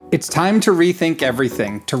It's time to rethink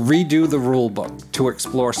everything, to redo the rulebook, to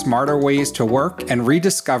explore smarter ways to work and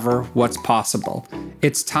rediscover what's possible.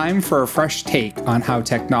 It's time for a fresh take on how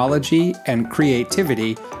technology and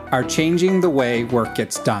creativity are changing the way work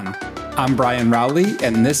gets done. I'm Brian Rowley,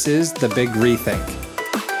 and this is the Big REthink.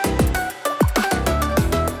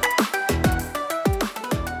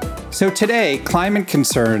 So today, climate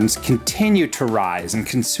concerns continue to rise, and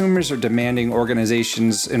consumers are demanding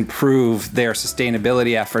organizations improve their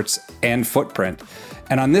sustainability efforts and footprint.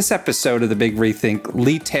 And on this episode of the Big REthink,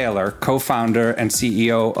 Lee Taylor, co-founder and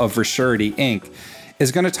CEO of REsurety Inc.,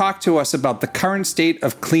 is going to talk to us about the current state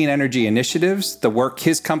of clean energy initiatives, the work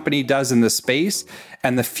his company does in the space,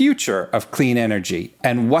 and the future of clean energy,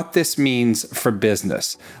 and what this means for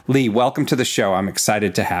business. Lee, welcome to the show. I'm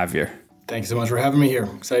excited to have you. Thanks so much for having me here.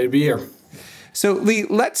 Excited to be here. So, Lee,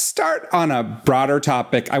 let's start on a broader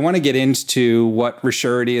topic. I want to get into what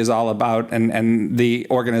REsurety is all about and the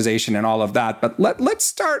organization and all of that. But let's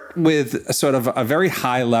start with sort of a very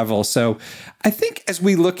high level. So I think as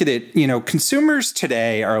we look at it, consumers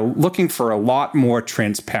today are looking for a lot more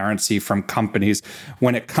transparency from companies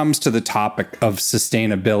when it comes to the topic of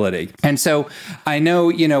sustainability. And so I know,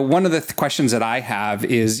 one of the questions that I have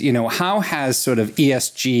is, how has sort of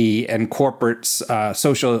ESG and corporate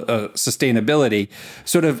social sustainability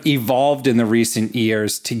sort of evolved in the recent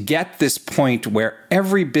years to get this point where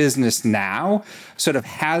every business now sort of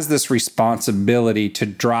has this responsibility to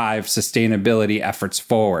drive sustainability efforts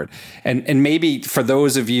forward. And maybe for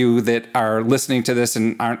those of you that are listening to this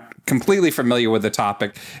and aren't completely familiar with the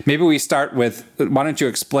topic, maybe we start with, why don't you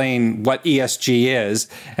explain what ESG is,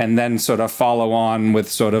 and then sort of follow on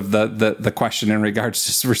with sort of the question in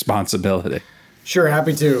regards to responsibility. Sure,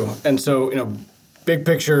 happy to. And so, big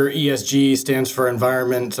picture, ESG stands for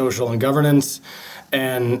environment, social, and governance.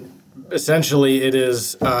 And essentially, it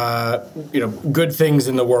is, good things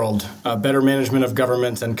in the world, better management of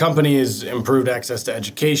governments and companies, improved access to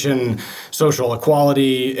education, social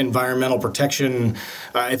equality, environmental protection.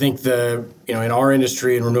 I think in our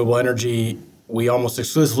industry in renewable energy, we almost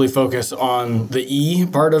exclusively focus on the E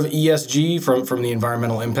part of ESG from the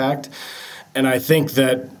environmental impact. And I think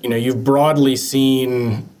that, you've broadly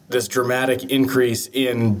seen this dramatic increase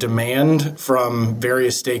in demand from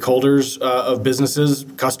various stakeholders of businesses,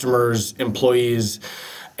 customers, employees,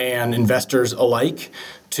 and investors alike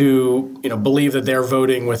to believe that they're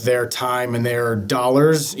voting with their time and their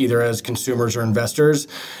dollars, either as consumers or investors,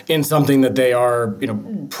 in something that they are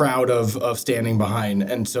proud of standing behind.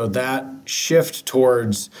 And so that shift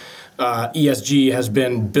towards ESG has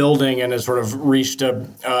been building and has sort of reached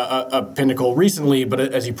a pinnacle recently. But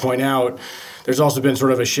as you point out, there's also been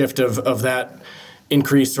sort of a shift of that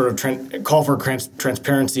increased sort of call for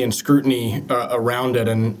transparency and scrutiny around it.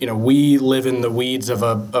 And, we live in the weeds of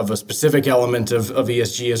a specific element of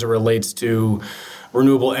ESG as it relates to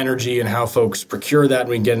renewable energy and how folks procure that. And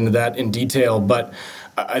we can get into that in detail. But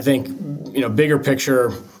I think, bigger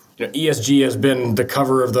picture, ESG has been the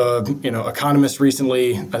cover of the, Economist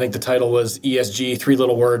recently. I think the title was ESG, 3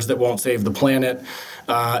 little words that won't save the planet.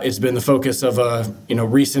 It's been the focus of a,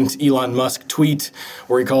 recent Elon Musk tweet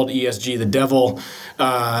where he called ESG the devil.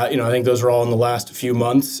 I think those are all in the last few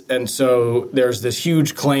months. And so there's this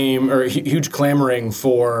huge clamoring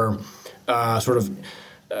for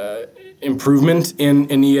improvement in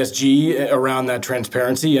ESG around that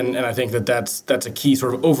transparency. And I think that's a key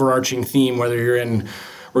sort of overarching theme, whether you're in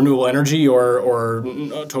renewable energy or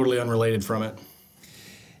totally unrelated from it.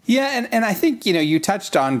 Yeah, and I think, you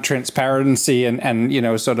touched on transparency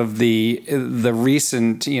and sort of the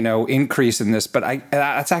recent, increase in this, but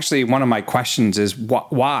that's actually one of my questions is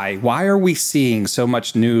why? Why are we seeing so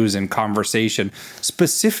much news and conversation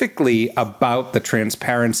specifically about the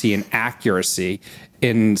transparency and accuracy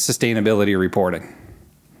in sustainability reporting?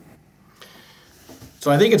 So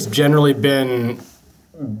I think it's generally been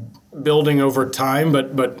building over time,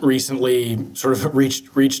 but recently sort of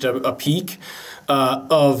reached a peak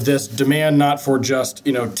of this demand, not for just,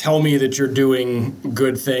 tell me that you're doing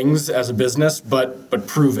good things as a business, but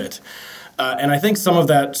prove it. And I think some of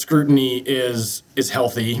that scrutiny is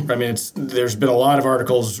healthy. I mean, there's been a lot of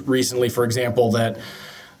articles recently, for example, that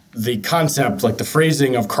the concept, like the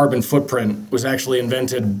phrasing of carbon footprint, was actually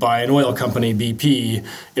invented by an oil company, BP,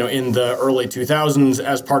 in the early 2000s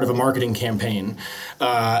as part of a marketing campaign.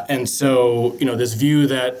 And so, this view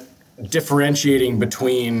that differentiating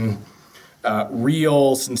between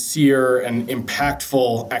real, sincere, and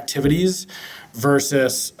impactful activities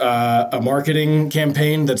versus a marketing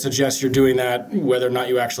campaign that suggests you're doing that whether or not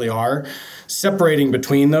you actually are, separating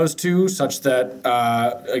between those two such that,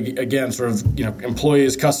 again, sort of,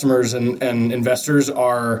 employees, customers, and investors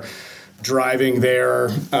are driving their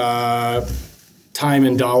time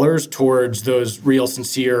and dollars towards those real,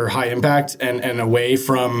 sincere, high impact and away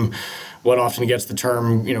from what often gets the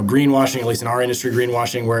term, greenwashing, at least in our industry,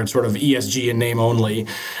 greenwashing, where it's sort of ESG in name only.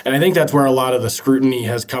 And I think that's where a lot of the scrutiny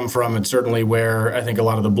has come from. It's certainly where I think a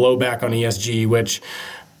lot of the blowback on ESG, which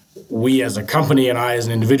we as a company and I as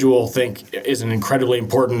an individual think is an incredibly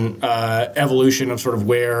important evolution of sort of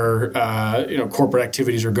where corporate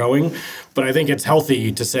activities are going. But I think it's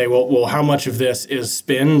healthy to say, well, how much of this is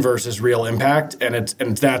spin versus real impact, and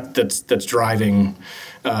that's driving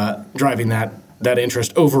that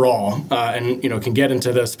interest overall, and can get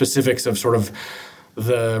into the specifics of sort of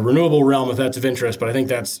the renewable realm if that's of interest. But I think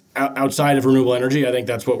that's outside of renewable energy. I think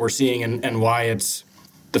that's what we're seeing and why it's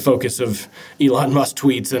the focus of Elon Musk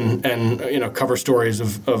tweets and cover stories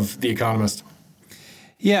of The Economist.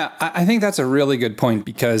 Yeah, I think that's a really good point,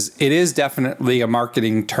 because it is definitely a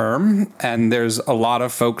marketing term and there's a lot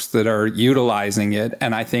of folks that are utilizing it.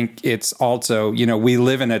 And I think it's also, we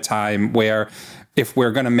live in a time where if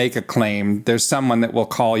we're going to make a claim, there's someone that will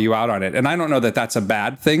call you out on it. And I don't know that that's a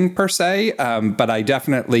bad thing per se, but I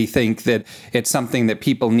definitely think that it's something that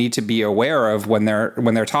people need to be aware of when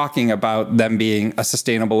they're talking about them being a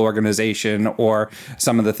sustainable organization or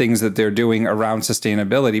some of the things that they're doing around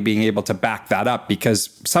sustainability, being able to back that up,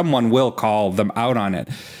 because someone will call them out on it.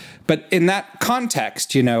 But in that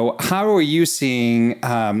context, how are you seeing,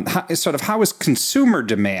 how is consumer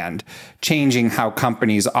demand changing how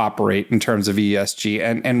companies operate in terms of ESG?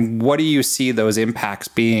 And what do you see those impacts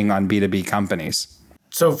being on B2B companies?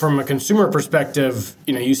 So from a consumer perspective,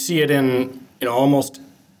 you see it in, almost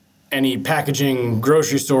any packaging,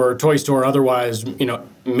 grocery store, toy store, otherwise,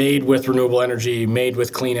 made with renewable energy, made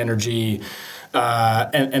with clean energy.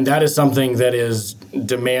 And that is something that is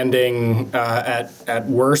demanding at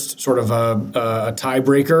worst sort of a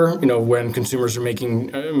tiebreaker, when consumers are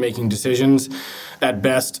making decisions. At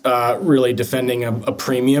best, really defending a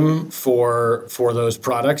premium for those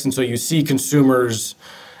products. And so you see consumers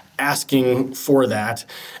asking for that,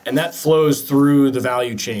 and that flows through the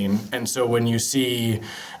value chain. And so when you see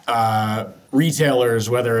retailers,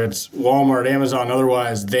 whether it's Walmart, Amazon,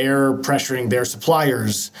 otherwise, they're pressuring their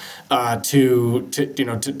suppliers to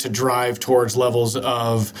drive towards levels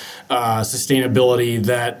of sustainability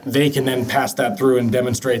that they can then pass that through and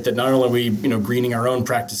demonstrate that not only are we greening our own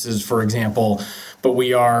practices, for example, but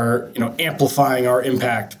we are amplifying our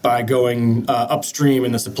impact by going upstream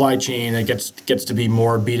in the supply chain. It gets to be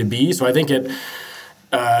more B2B. So I think it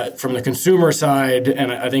from the consumer side,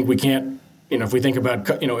 and I think we can't. If we think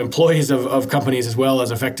about employees of companies as well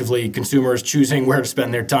as effectively consumers choosing where to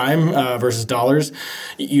spend their time versus dollars,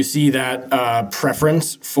 you see that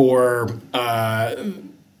preference for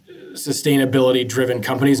sustainability-driven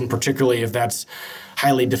companies, and particularly if that's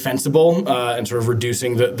highly defensible and sort of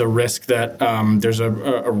reducing the risk that there's a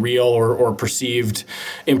real or perceived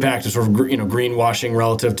impact of sort of greenwashing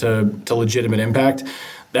relative to legitimate impact.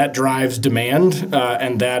 That drives demand,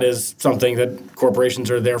 and that is something that corporations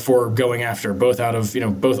are therefore going after, both out of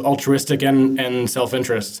both altruistic and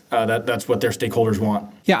self-interest. That's what their stakeholders want.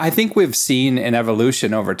 Yeah, I think we've seen an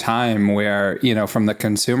evolution over time where from the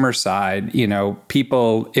consumer side,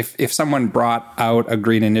 people, if someone brought out a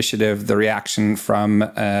green initiative, the reaction from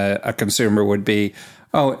a consumer would be,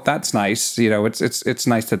 oh, that's nice. It's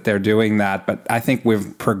nice that they're doing that. But I think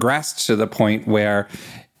we've progressed to the point where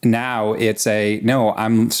now it's no,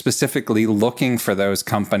 I'm specifically looking for those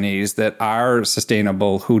companies that are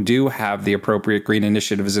sustainable, who do have the appropriate green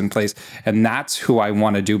initiatives in place. And that's who I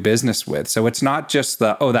want to do business with. So it's not just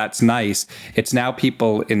that's nice. It's now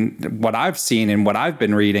people, in what I've seen and what I've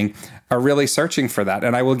been reading, are really searching for that.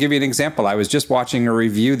 And I will give you an example. I was just watching a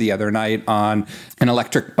review the other night on an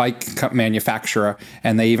electric bike manufacturer,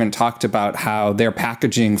 and they even talked about how their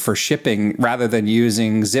packaging for shipping, rather than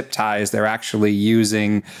using zip ties, they're actually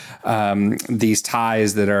using these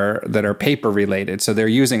ties that are paper related. So they're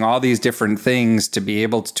using all these different things to be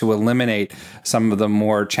able to eliminate some of the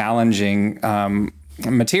more challenging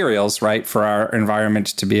materials, right, for our environment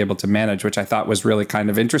to be able to manage, which I thought was really kind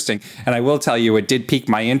of interesting. And I will tell you, it did pique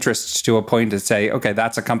my interest to a point to say, okay,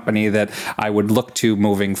 that's a company that I would look to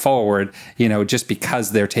moving forward, just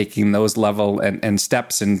because they're taking those level and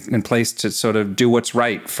steps in place to sort of do what's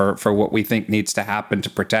right for what we think needs to happen to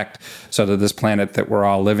protect sort of this planet that we're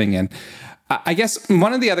all living in. I guess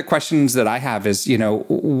one of the other questions that I have is,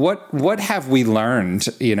 what have we learned,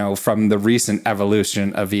 from the recent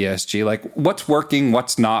evolution of ESG? Like, what's working,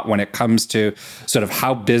 what's not, when it comes to sort of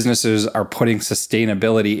how businesses are putting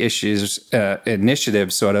sustainability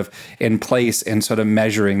initiatives sort of in place and sort of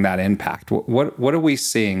measuring that impact? What are we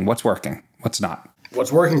seeing? What's working? What's not?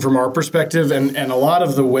 what's working from our perspective, and a lot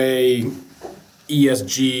of the way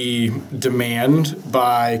ESG demand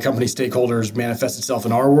by company stakeholders manifests itself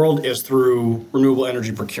in our world is through renewable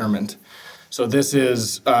energy procurement. So this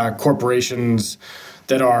is corporations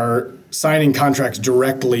that are signing contracts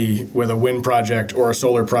directly with a wind project or a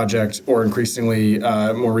solar project, or increasingly,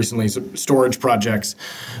 more recently, storage projects,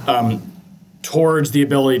 towards the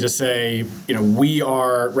ability to say, we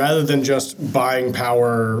are, rather than just buying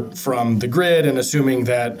power from the grid and assuming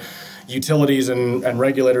that utilities and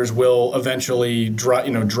regulators will eventually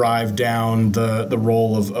drive down the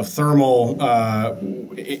role of thermal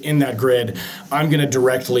in that grid, I'm going to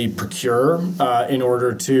directly procure in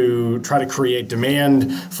order to try to create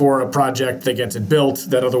demand for a project that gets it built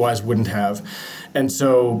that otherwise wouldn't have. And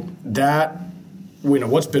so that,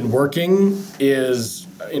 what's been working is,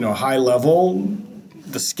 high level,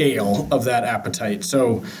 the scale of that appetite.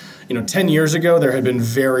 So 10 years ago, there had been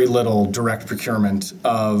very little direct procurement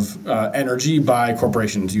of energy by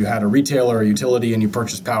corporations. You had a retailer or utility and you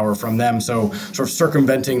purchased power from them. So sort of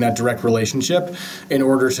circumventing that direct relationship in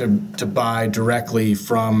order to buy directly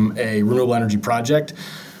from a renewable energy project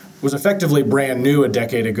was effectively brand new a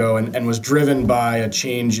decade ago, and was driven by a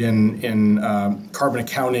change in carbon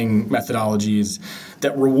accounting methodologies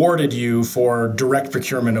that rewarded you for direct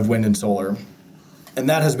procurement of wind and solar. And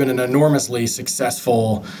that has been an enormously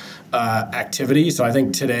successful activity. So I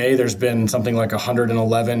think today there's been something like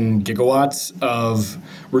 111 gigawatts of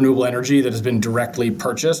renewable energy that has been directly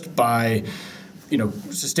purchased by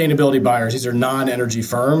sustainability buyers. These are non-energy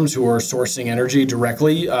firms who are sourcing energy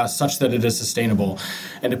directly such that it is sustainable.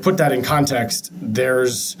 And to put that in context,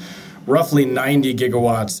 there's roughly 90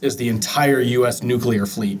 gigawatts is the entire U.S. nuclear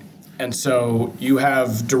fleet. And so you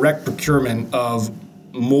have direct procurement of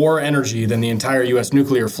more energy than the entire U.S.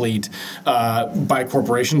 nuclear fleet by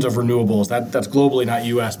corporations of renewables. That's globally, not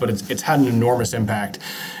U.S., but it's had an enormous impact.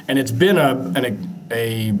 And it's been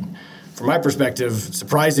a from my perspective,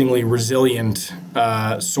 surprisingly resilient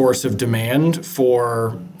source of demand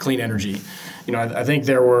for clean energy. I think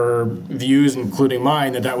there were views, including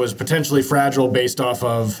mine, that was potentially fragile based off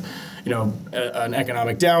of an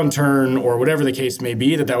economic downturn or whatever the case may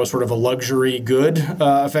be, that was sort of a luxury good,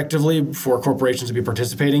 effectively, for corporations to be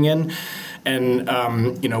participating in. And,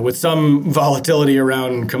 with some volatility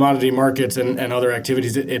around commodity markets and other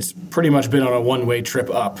activities, it's pretty much been on a one-way trip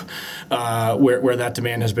up where that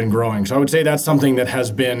demand has been growing. So I would say that's something that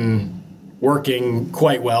has been working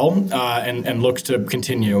quite well and looks to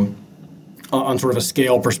continue on sort of a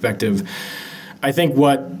scale perspective. I think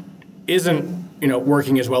what isn't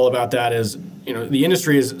working as well about that is, the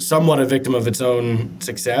industry is somewhat a victim of its own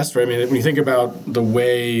success, right? I mean, when you think about the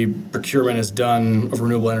way procurement is done of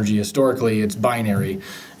renewable energy historically, it's binary.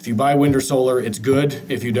 If you buy wind or solar, it's good.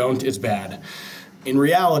 If you don't, it's bad. In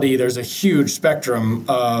reality, there's a huge spectrum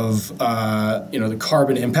of, the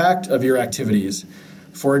carbon impact of your activities.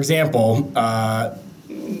 For example,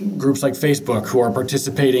 groups like Facebook who are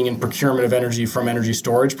participating in procurement of energy from energy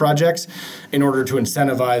storage projects in order to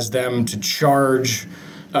incentivize them to charge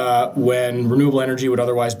when renewable energy would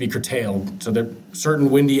otherwise be curtailed. So there are certain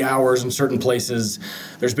windy hours in certain places.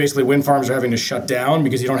 There's basically wind farms are having to shut down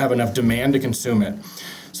because you don't have enough demand to consume it.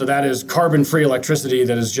 So that is carbon-free electricity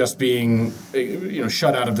that is just being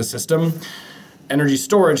shut out of the system. Energy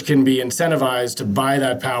storage can be incentivized to buy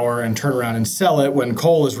that power and turn around and sell it when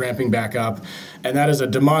coal is ramping back up. And that is a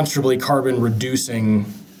demonstrably carbon-reducing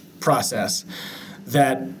process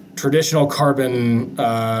that traditional carbon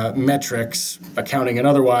metrics, accounting and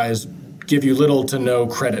otherwise, give you little to no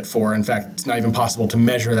credit for. In fact, it's not even possible to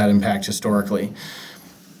measure that impact historically.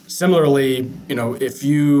 Similarly, if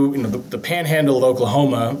the panhandle of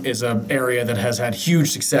Oklahoma is an area that has had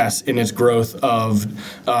huge success in its growth of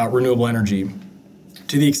renewable energy,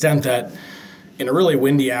 to the extent that in a really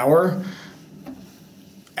windy hour,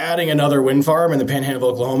 adding another wind farm in the panhandle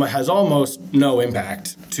of Oklahoma has almost no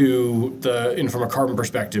impact to from a carbon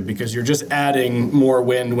perspective, because you're just adding more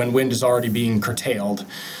wind when wind is already being curtailed.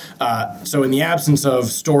 So in the absence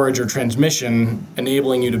of storage or transmission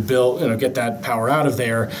enabling you to build, get that power out of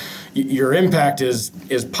there, your impact is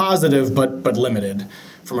positive but limited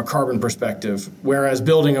from a carbon perspective. Whereas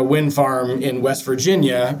building a wind farm in West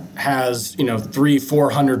Virginia has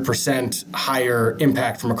 300-400% higher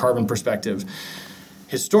impact from a carbon perspective.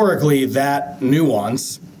 Historically, that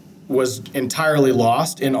nuance was entirely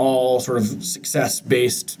lost in all sort of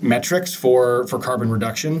success-based metrics for carbon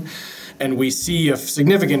reduction. And we see a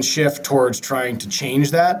significant shift towards trying to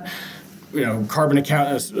change that. Carbon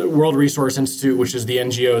account, World Resource Institute, which is the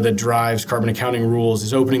NGO that drives carbon accounting rules,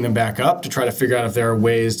 is opening them back up to try to figure out if there are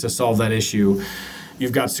ways to solve that issue.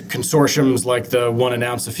 You've got consortiums like the one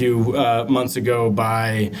announced a few months ago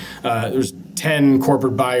by there's 10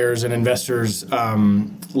 corporate buyers and investors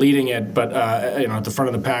leading it, but at the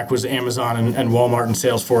front of the pack was Amazon and Walmart and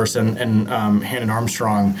Salesforce and Hannon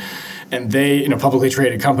Armstrong. And they, publicly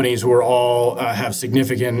traded companies who are all have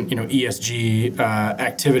significant, ESG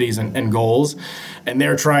activities and goals, and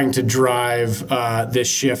they're trying to drive this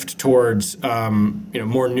shift towards,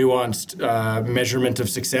 more nuanced measurement of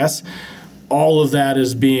success. All of that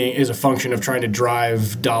is a function of trying to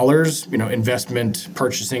drive dollars, investment,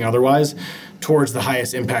 purchasing, otherwise, towards the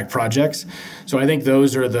highest impact projects. So I think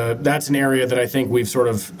that's an area that I think we've sort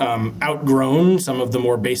of outgrown some of the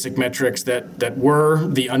more basic metrics that were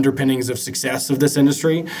the underpinnings of success of this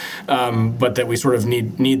industry, but that we sort of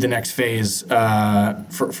need the next phase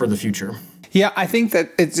for the future. Yeah, I think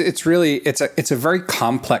that it's a very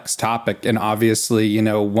complex topic, and obviously,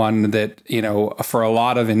 one that, for a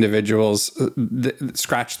lot of individuals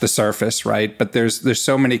scratch the surface, right? But there's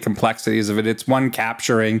so many complexities of it. It's one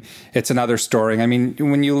capturing, it's another storing. I mean,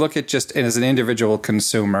 when you look at just as an individual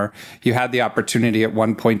consumer, you had the opportunity at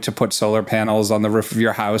one point to put solar panels on the roof of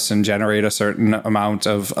your house and generate a certain amount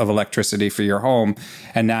of electricity for your home.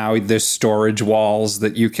 And now there's storage walls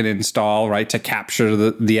that you can install, right, to capture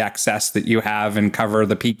the excess that you have and cover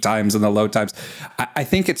the peak times and the low times. I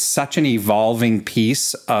think it's such an evolving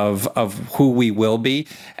piece of who we will be.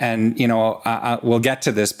 And, we'll get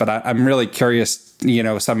to this, but I'm really curious,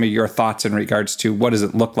 some of your thoughts in regards to what does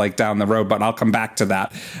it look like down the road, but I'll come back to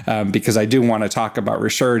that because I do want to talk about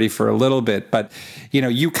REsurety for a little bit. But,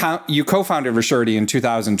 you co-founded REsurety in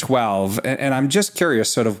 2012, and I'm just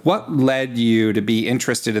curious sort of what led you to be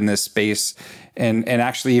interested in this space and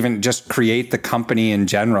actually even just create the company in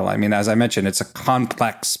general. I mean, as I mentioned, it's a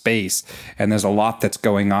complex space and there's a lot that's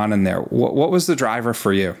going on in there. What was the driver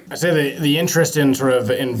for you? I'd say the interest in sort of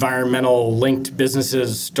environmental linked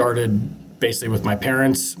businesses started basically with my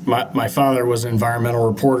parents. My father was an environmental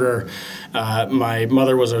reporter. My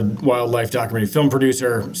mother was a wildlife documentary film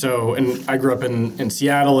producer. And I grew up in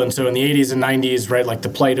Seattle. And so in the 80s and 90s, right, like the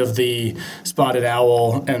plight of the spotted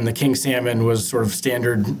owl and the king salmon was sort of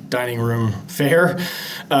standard dining room fare.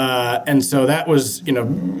 And so that was,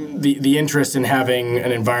 the interest in having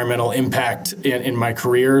an environmental impact in my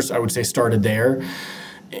careers, I would say started there.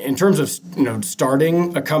 In terms of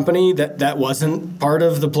starting a company, that wasn't part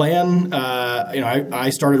of the plan. I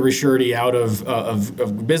started REsurety out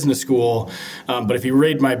of business school, but if you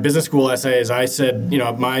read my business school essays, I said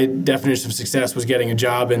my definition of success was getting a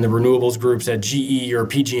job in the renewables groups at GE or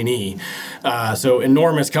PG&E. So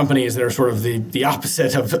enormous companies that are sort of the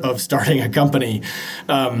opposite of starting a company.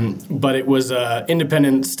 But it was an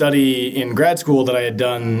independent study in grad school that I had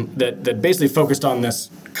done that basically focused on this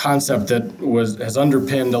concept that has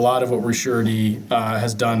underpinned a lot of what REsurety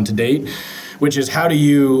has done to date, which is how do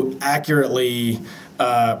you accurately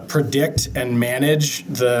predict and manage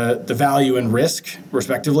the value and risk,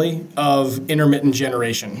 respectively, of intermittent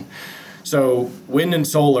generation. So wind and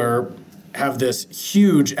solar have this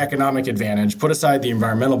huge economic advantage, put aside the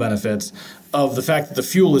environmental benefits, of the fact that the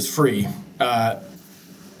fuel is free.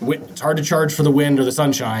 It's hard to charge for the wind or the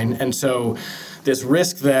sunshine, and so this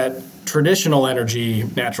risk that traditional energy,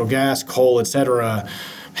 natural gas, coal, et cetera,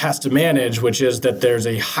 has to manage, which is that there's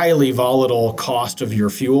a highly volatile cost of your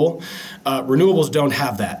fuel. Renewables don't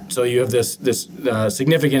have that. So you have this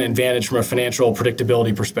significant advantage from a financial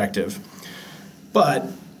predictability perspective. But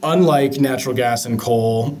unlike natural gas and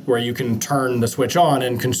coal, where you can turn the switch on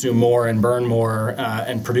and consume more and burn more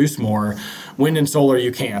and produce more, wind and solar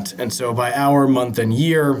you can't. And so by hour, month, and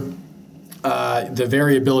year, the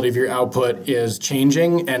variability of your output is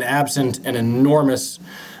changing, and absent an enormous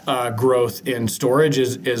growth in storage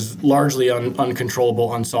is largely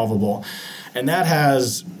uncontrollable, unsolvable. And that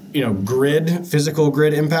has physical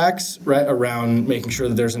grid impacts, right, around making sure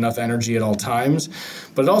that there's enough energy at all times,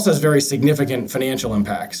 but it also has very significant financial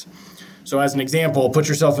impacts. So as an example, put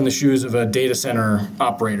yourself in the shoes of a data center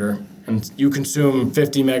operator, and you consume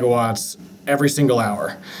 50 megawatts every single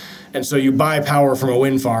hour. And so you buy power from a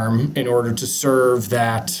wind farm in order to serve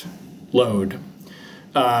that load.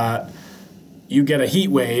 You get a heat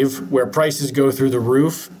wave where prices go through the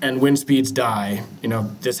roof and wind speeds die.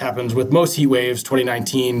 This happens with most heat waves,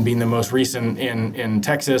 2019 being the most recent in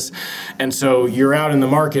Texas. And so you're out in the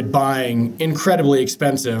market buying incredibly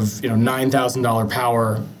expensive, $9,000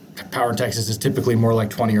 power. Power in Texas is typically more like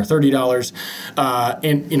 $20 or $30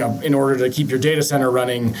 in order to keep your data center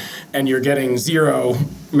running, and you're getting 0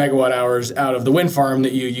 megawatt hours out of the wind farm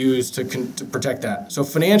that you use to protect that. So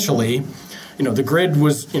financially, the grid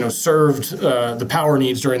was, served the power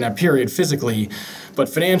needs during that period physically, but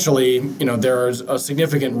financially, there is a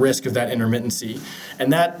significant risk of that intermittency.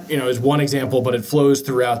 And that, is one example, but it flows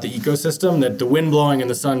throughout the ecosystem, that the wind blowing and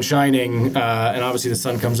the sun shining, and obviously the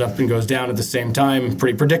sun comes up and goes down at the same time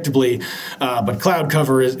pretty predictably, but cloud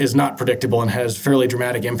cover is not predictable and has fairly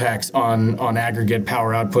dramatic impacts on aggregate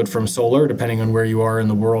power output from solar, depending on where you are in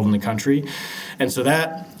the world and the country. And so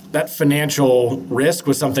that financial risk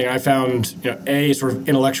was something I found, sort of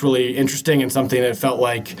intellectually interesting and something that felt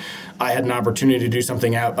like I had an opportunity to do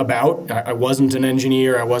something about. I wasn't an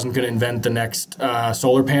engineer. I wasn't going to invent the next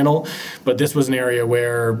solar panel, but this was an area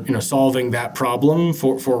where, solving that problem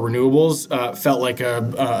for renewables felt like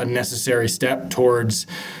a necessary step towards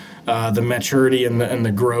the maturity and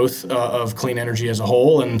the growth of clean energy as a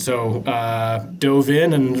whole. And so dove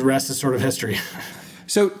in, and the rest is sort of history.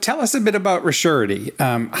 So tell us a bit about REsurety.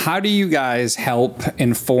 How do you guys help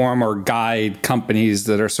inform or guide companies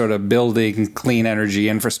that are sort of building clean energy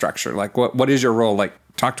infrastructure? Like, what is your role? Like,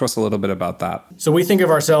 talk to us a little bit about that. So we think of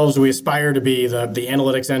ourselves, we aspire to be the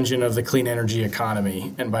analytics engine of the clean energy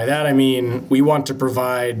economy. And by that, I mean, we want to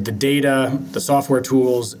provide the data, the software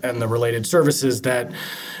tools, and the related services that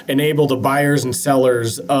enable the buyers and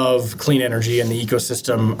sellers of clean energy and the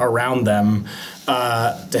ecosystem around them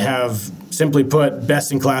to have, simply put,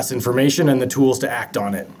 best-in-class information and the tools to act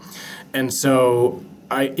on it. And so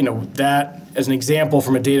that as an example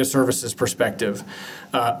from a data services perspective,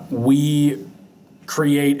 we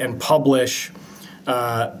create and publish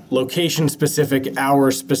location-specific,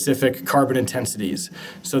 hour-specific carbon intensities.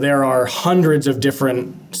 So there are hundreds of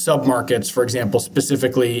different submarkets, for example,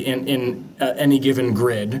 specifically in any given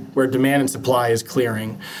grid where demand and supply is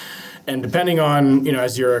clearing. And depending on,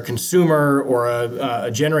 as you're a consumer or a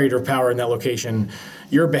generator of power in that location,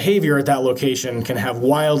 your behavior at that location can have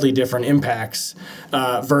wildly different impacts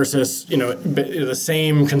versus, the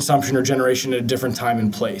same consumption or generation at a different time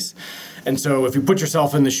and place. And so if you put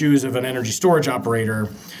yourself in the shoes of an energy storage operator,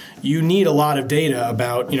 you need a lot of data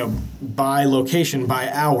about, by location, by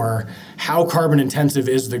hour, how carbon intensive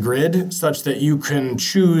is the grid, such that you can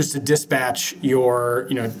choose to dispatch your,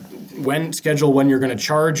 schedule when you're going to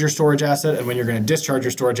charge your storage asset and when you're going to discharge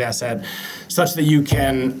your storage asset, such that you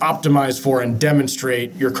can optimize for and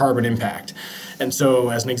demonstrate your carbon impact. And so,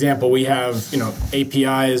 as an example, we have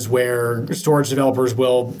APIs where storage developers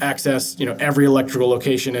will access every electrical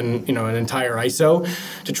location in an entire ISO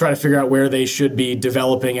to try to figure out where they should be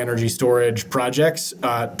developing energy storage projects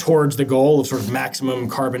towards the goal of sort of maximum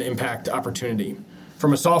carbon impact opportunity.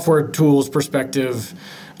 From a software tools perspective,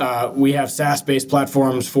 we have SaaS-based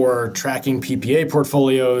platforms for tracking PPA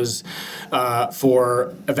portfolios,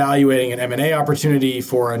 for evaluating an M&A opportunity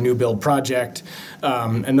for a new build project,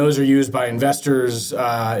 and those are used by investors,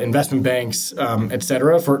 investment banks, et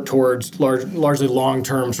cetera, towards largely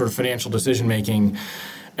long-term sort of financial decision-making.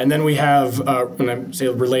 And then we have, when I say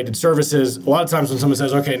related services, a lot of times when someone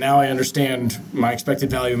says, okay, now I understand my expected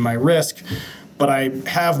value and my risk, but I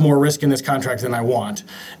have more risk in this contract than I want.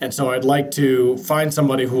 And so I'd like to find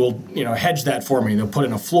somebody who will, hedge that for me. They'll put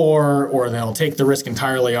in a floor, or they'll take the risk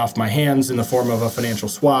entirely off my hands in the form of a financial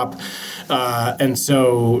swap. And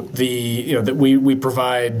so that we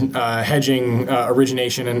provide hedging,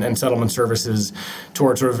 origination, and settlement services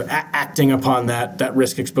towards sort of acting upon that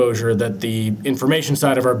risk exposure that the information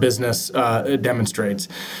side of our business demonstrates.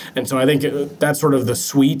 And so I think that's sort of the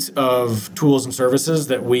suite of tools and services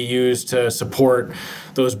that we use to support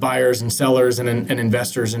those buyers and sellers and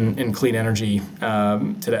investors in clean energy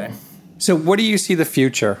today. So what do you see the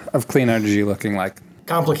future of clean energy looking like?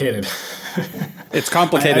 Complicated. It's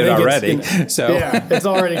complicated already. Yeah, it's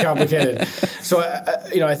already complicated. So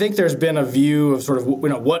I think there's been a view of sort of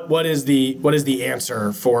what is the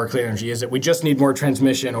answer for clean energy? Is it we just need more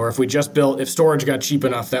transmission, or if storage got cheap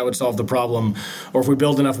enough, that would solve the problem, or if we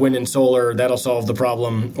build enough wind and solar, that'll solve the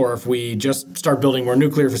problem, or if we just start building more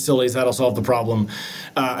nuclear facilities, that'll solve the problem.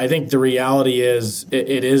 I think the reality is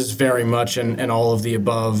it is very much an all of the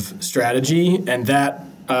above strategy, and that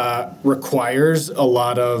requires a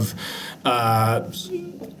lot of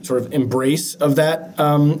sort of embrace of that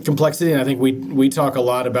complexity. And I think we talk a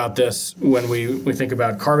lot about this when we think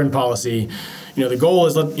about carbon policy. The goal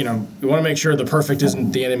is, we want to make sure the perfect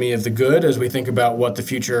isn't the enemy of the good as we think about what the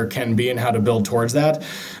future can be and how to build towards that.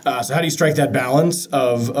 So how do you strike that balance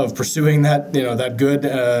of pursuing that good,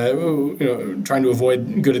 trying to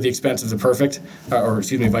avoid good at the expense of the perfect, or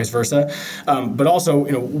vice versa. But also,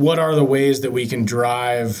 what are the ways that we can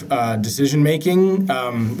drive decision making,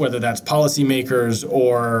 whether that's policymakers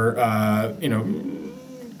or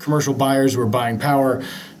commercial buyers who are buying power,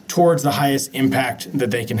 towards the highest impact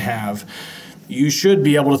that they can have. you should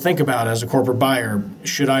be able to think about as a corporate buyer.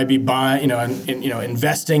 Should I be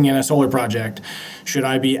investing in a solar project? Should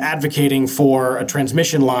I be advocating for a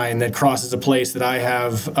transmission line that crosses a place that I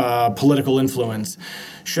have political influence?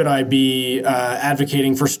 Should I be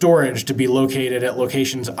advocating for storage to be located at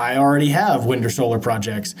locations I already have wind or solar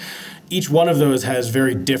projects? Each one of those has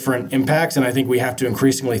very different impacts, and I think we have to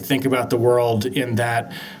increasingly think about the world in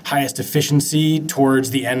that highest efficiency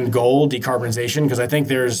towards the end goal, decarbonization, because I think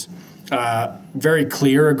there's very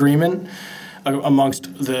clear agreement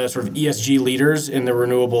amongst the sort of ESG leaders in the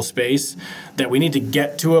renewable space that we need to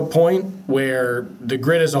get to a point where the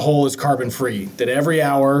grid as a whole is carbon free, that every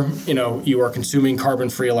hour, you are consuming carbon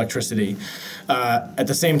free electricity. At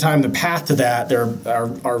the same time, the path to that, there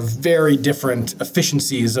are very different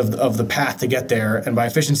efficiencies of the path to get there. And by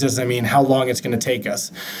efficiencies, I mean how long it's going to take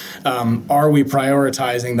us. Are we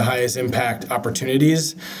prioritizing the highest impact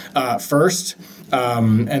opportunities first?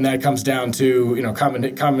 And that comes down to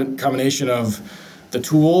combination of the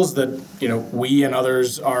tools that we and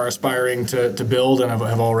others are aspiring to build and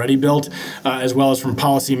have already built, as well as from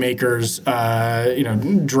policymakers,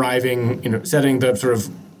 driving, setting the sort of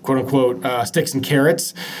quote unquote sticks and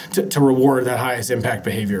carrots to reward that highest impact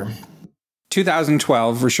behavior.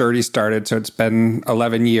 2012, REsurety started, so it's been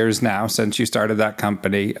 11 years now since you started that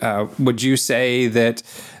company. Would you say that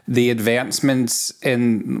the advancements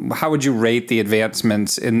how would you rate the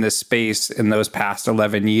advancements in this space in those past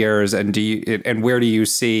 11 years? And where do you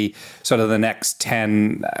see sort of the next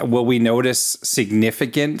 10? Will we notice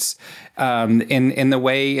significance in the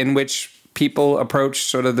way in which people approach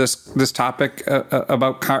sort of this topic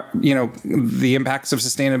about the impacts of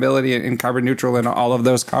sustainability and carbon neutral and all of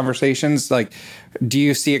those conversations? Like, do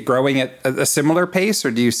you see it growing at a similar pace,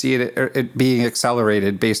 or do you see it being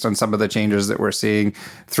accelerated based on some of the changes that we're seeing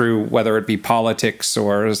through whether it be politics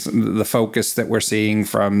or the focus that we're seeing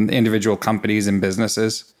from individual companies and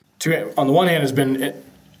businesses? On the one hand, it's been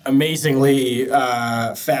amazingly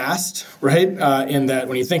fast, right? In that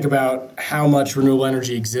when you think about how much renewable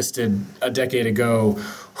energy existed a decade ago,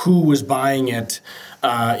 who was buying it,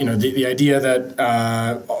 the idea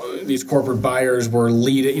that these corporate buyers were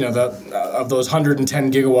leading, of those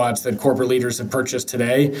 110 gigawatts that corporate leaders have purchased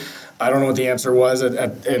today, I don't know what the answer was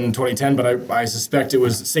in 2010, but I suspect it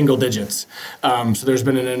was single digits. So there's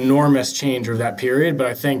been an enormous change over that period, but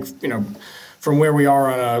I think, from where we are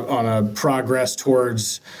on a progress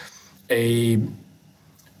towards a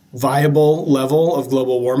viable level of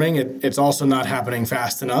global warming, it's also not happening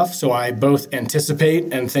fast enough. So I both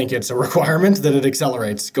anticipate and think it's a requirement that it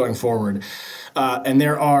accelerates going forward. And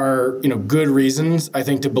there are good reasons, I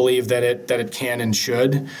think, to believe that it can and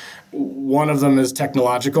should. One of them is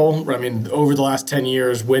technological. I mean, over the last 10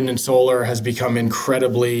 years, wind and solar has become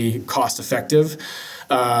incredibly cost effective.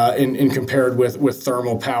 In compared with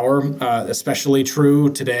thermal power, especially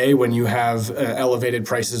true today when you have elevated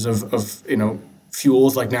prices of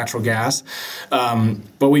fuels like natural gas.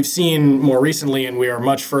 But we've seen more recently, and we are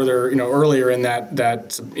much further earlier in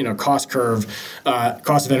that cost curve,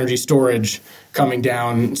 cost of energy storage coming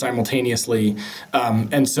down simultaneously.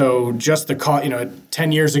 And so just the cost,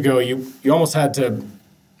 10 years ago, you almost had to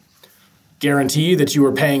guarantee that you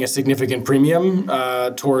were paying a significant premium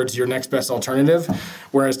towards your next best alternative.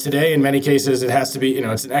 Whereas today, in many cases, it has to be,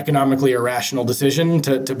 it's an economically irrational decision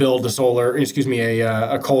to build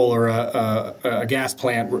a coal or a gas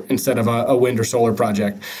plant instead of a wind or solar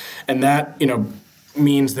project. And that,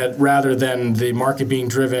 means that rather than the market being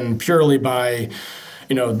driven purely by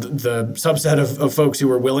the subset of folks who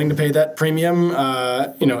were willing to pay that premium,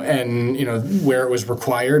 and where it was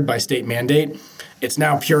required by state mandate, it's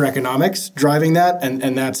now pure economics driving that,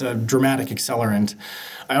 and that's a dramatic accelerant.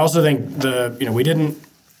 I also think we didn't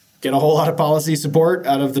get a whole lot of policy support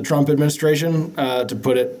out of the Trump administration, to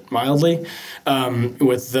put it mildly.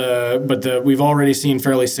 We've already seen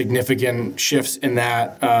fairly significant shifts in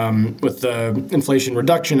that with the Inflation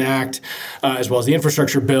Reduction Act, as well as the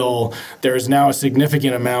infrastructure bill. There is now a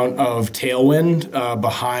significant amount of tailwind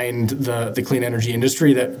behind the clean energy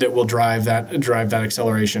industry that will drive that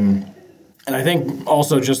acceleration. And I think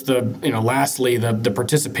also just lastly, the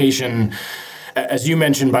participation, as you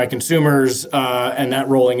mentioned, by consumers, and that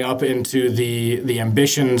rolling up into the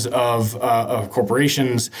ambitions of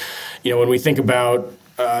corporations. When we think about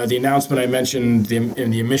the announcement I mentioned in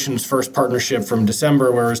the Emissions First Partnership from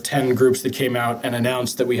December, where it was 10 groups that came out and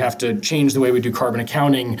announced that we have to change the way we do carbon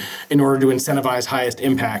accounting in order to incentivize highest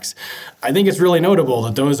impacts. I think it's really notable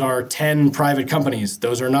that those are 10 private companies.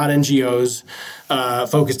 Those are not NGOs.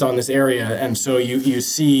 focused on this area. And so you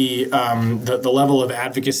see the level of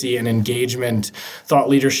advocacy and engagement, thought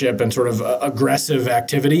leadership, and sort of aggressive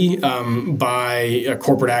activity by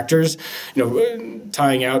corporate actors,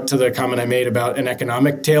 tying out to the comment I made about an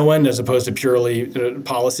economic tailwind as opposed to purely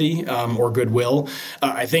policy or goodwill.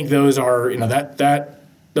 I think those are,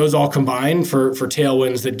 those all combine for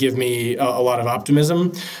tailwinds that give me a lot of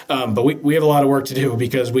optimism. But we have a lot of work to do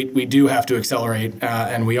because we do have to accelerate,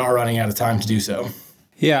 and we are running out of time to do so.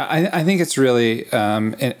 Yeah, I think it's really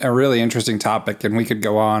a really interesting topic, and we could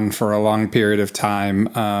go on for a long period of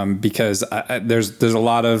time because there's a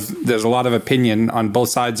lot of opinion on both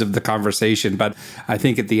sides of the conversation. But I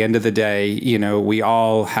think at the end of the day, we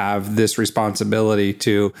all have this responsibility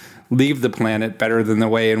to leave the planet better than the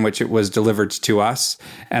way in which it was delivered to us.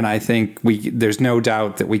 And I think there's no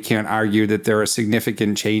doubt that we can't argue that there are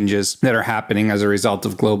significant changes that are happening as a result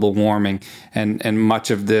of global warming. And much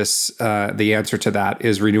of this, the answer to that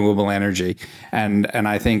is renewable energy. And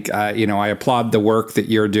I think, I applaud the work that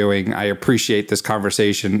you're doing. I appreciate this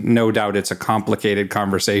conversation. No doubt it's a complicated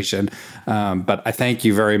conversation. But I thank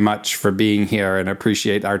you very much for being here and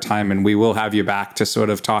appreciate our time. And we will have you back to sort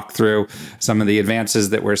of talk through some of the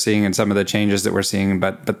advances that we're seeing and some of the changes that we're seeing.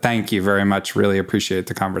 But thank you very much. Really appreciate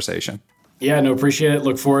the conversation. Yeah, appreciate it.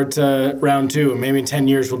 Look forward to round 2. Maybe in 10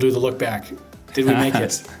 years, we'll do the look back. Did we make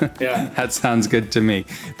it? Yeah. That sounds good to me.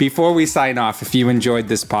 Before we sign off, if you enjoyed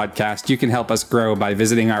this podcast, you can help us grow by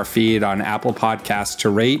visiting our feed on Apple Podcasts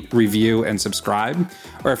to rate, review, and subscribe.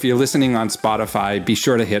 Or if you're listening on Spotify, be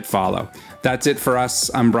sure to hit follow. That's it for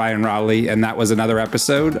us. I'm Brian Rowley, and that was another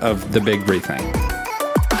episode of The Big REthink.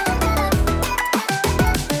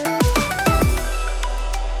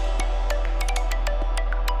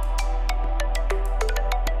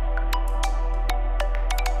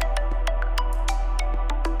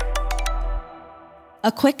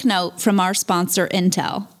 A quick note from our sponsor,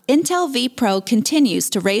 Intel. Intel vPro continues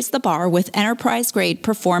to raise the bar with enterprise-grade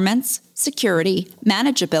performance, security,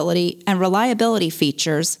 manageability, and reliability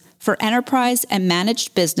features for enterprise and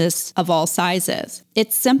managed business of all sizes.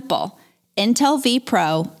 It's simple. Intel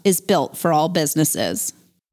vPro is built for all businesses.